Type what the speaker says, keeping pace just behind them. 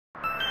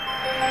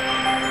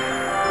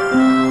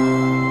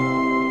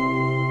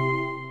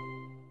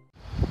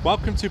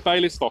Welcome to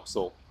Baylis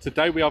Vauxhall.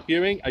 Today we are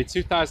viewing a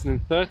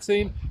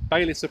 2013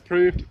 Baylis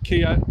approved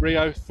Kia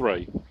Rio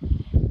 3.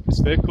 This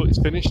vehicle is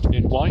finished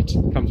in white,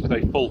 comes with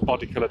a full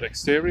body coloured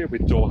exterior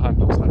with door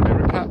handles and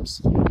mirror caps.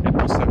 It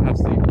also has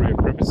the rear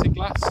privacy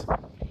glass.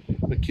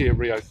 The Kia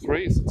Rio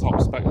 3 is the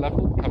top spec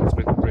level, comes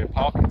with rear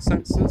parking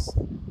sensors.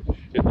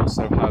 It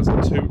also has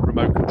 2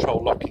 remote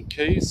control locking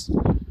keys.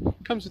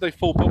 Comes with a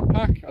full book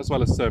pack as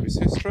well as service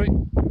history.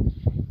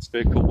 This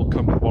vehicle will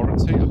come with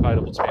warranty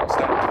available to be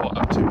extended for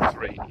up to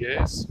 3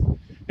 years.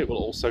 It will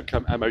also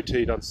come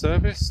MOT'd and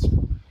serviced.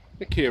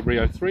 The Kia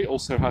Rio 3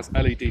 also has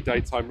LED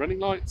daytime running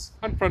lights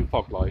and front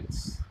fog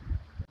lights.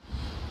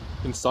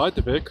 Inside,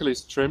 the vehicle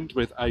is trimmed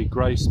with a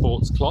grey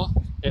sports cloth.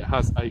 It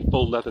has a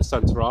full leather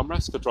centre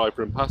armrest for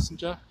driver and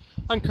passenger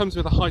and comes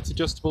with a height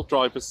adjustable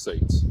driver's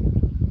seat.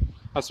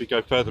 As we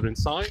go further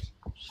inside,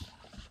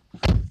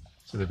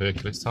 so the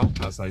vehicle itself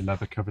has a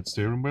leather covered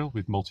steering wheel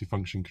with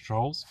multifunction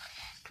controls,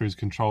 cruise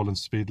control and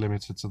speed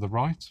limiter to the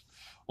right,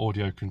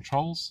 audio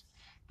controls,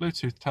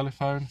 Bluetooth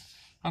telephone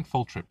and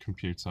full trip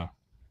computer.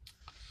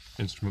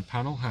 Instrument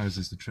panel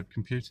houses the trip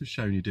computer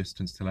showing you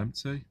distance till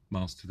empty,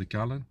 miles to the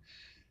gallon,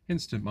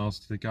 instant miles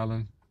to the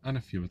gallon and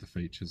a few other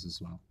features as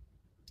well.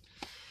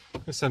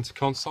 The centre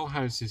console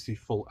houses the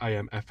full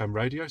AM/FM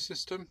radio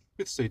system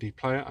with CD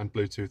player and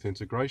Bluetooth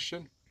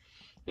integration.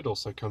 It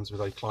also comes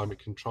with a climate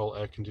control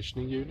air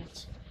conditioning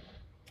unit.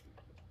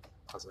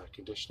 It has air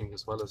conditioning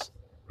as well as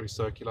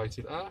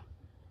recirculated air.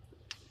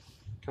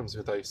 Comes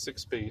with a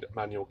 6-speed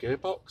manual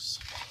gearbox,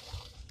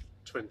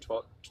 twin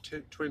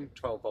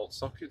 12-volt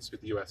sockets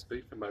with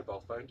USB for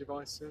mobile phone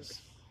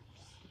devices.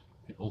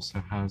 It also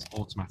has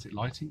automatic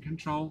lighting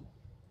control,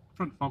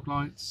 front fog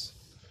lights,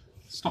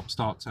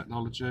 stop-start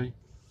technology,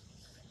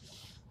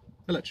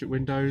 electric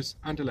windows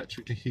and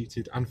electrically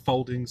heated and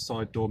folding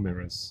side door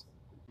mirrors.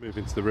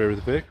 Moving to the rear of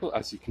the vehicle,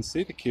 as you can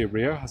see, the Kia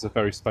Rio has a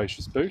very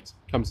spacious boot,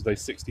 comes with a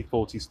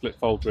 60/40 split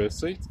fold rear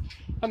seat,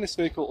 and this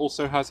vehicle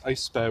also has a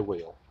spare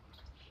wheel.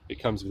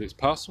 It comes with its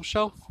parcel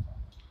shelf.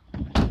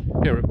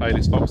 Here at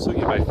Baylis Vauxhall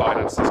you may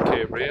finance this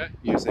Kia Rio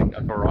using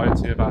a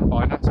variety of our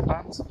finance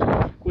plans.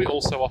 We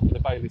also offer the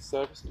Baylis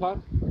service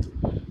plan.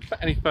 For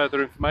any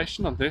further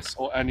information on this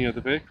or any other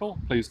vehicle,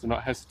 please do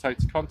not hesitate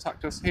to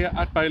contact us here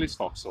at Baylis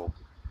Vauxhall.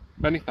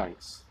 Many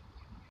thanks.